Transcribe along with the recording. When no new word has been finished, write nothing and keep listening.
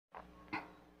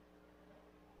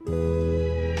Now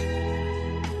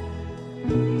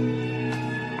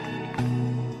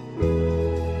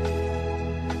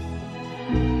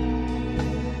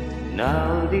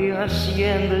the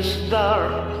hacienda's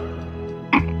dark,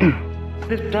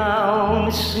 the town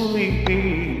is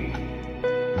sleepy.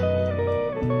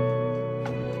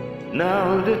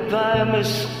 Now the time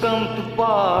has come to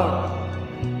part,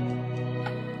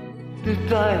 the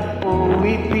time for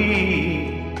weeping.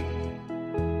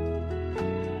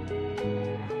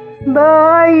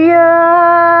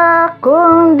 Vaya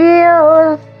con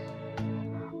Dios,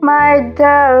 my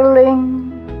darling.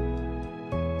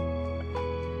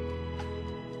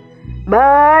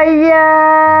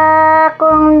 Vaya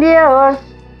con Dios,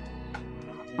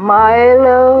 my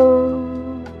love.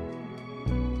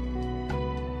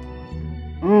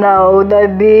 Now the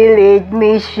village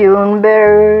mission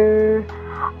bells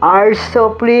are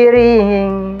softly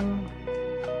ringing.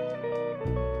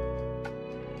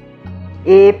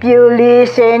 If you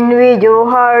listen with your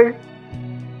heart,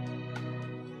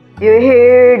 you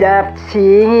hear that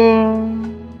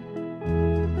singing.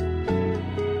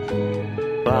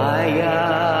 Vaya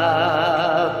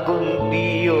con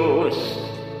Dios,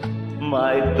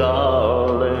 my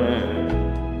darling.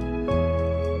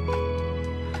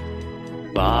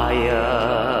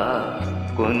 Vaya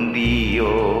con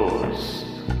Dios,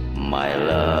 my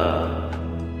love.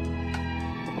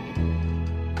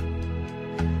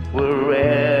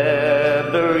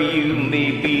 Wherever you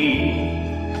may be,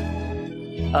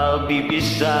 I'll be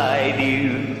beside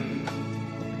you.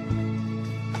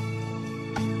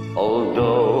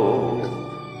 Although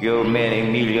you're many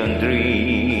million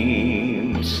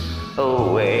dreams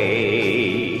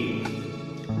away,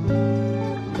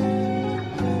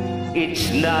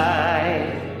 each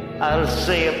night I'll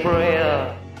say a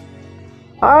prayer.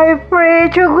 I pray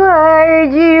to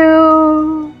guide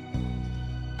you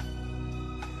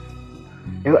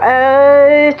to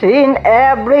us in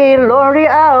every lonely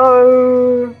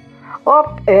hour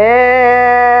of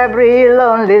every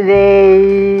lonely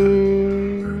day.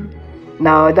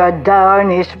 Now the dawn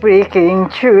is breaking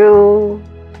through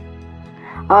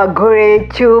a great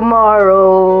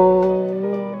tomorrow.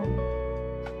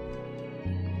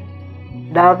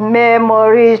 The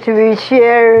memories we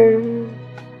share,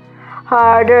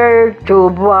 harder to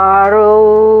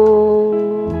borrow.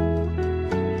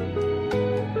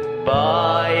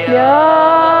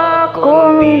 Vaya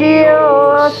con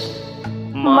Dios,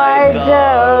 my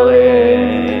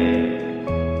darling.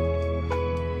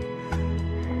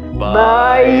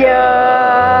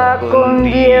 Vaya con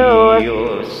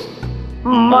Dios,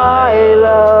 my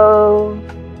love.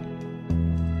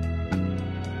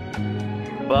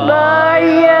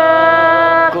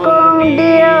 Vaya con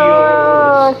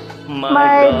Dios,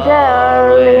 my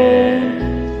darling.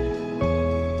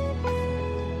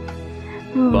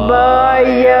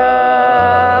 Vaya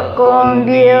con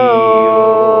Dios,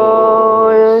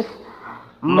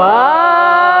 my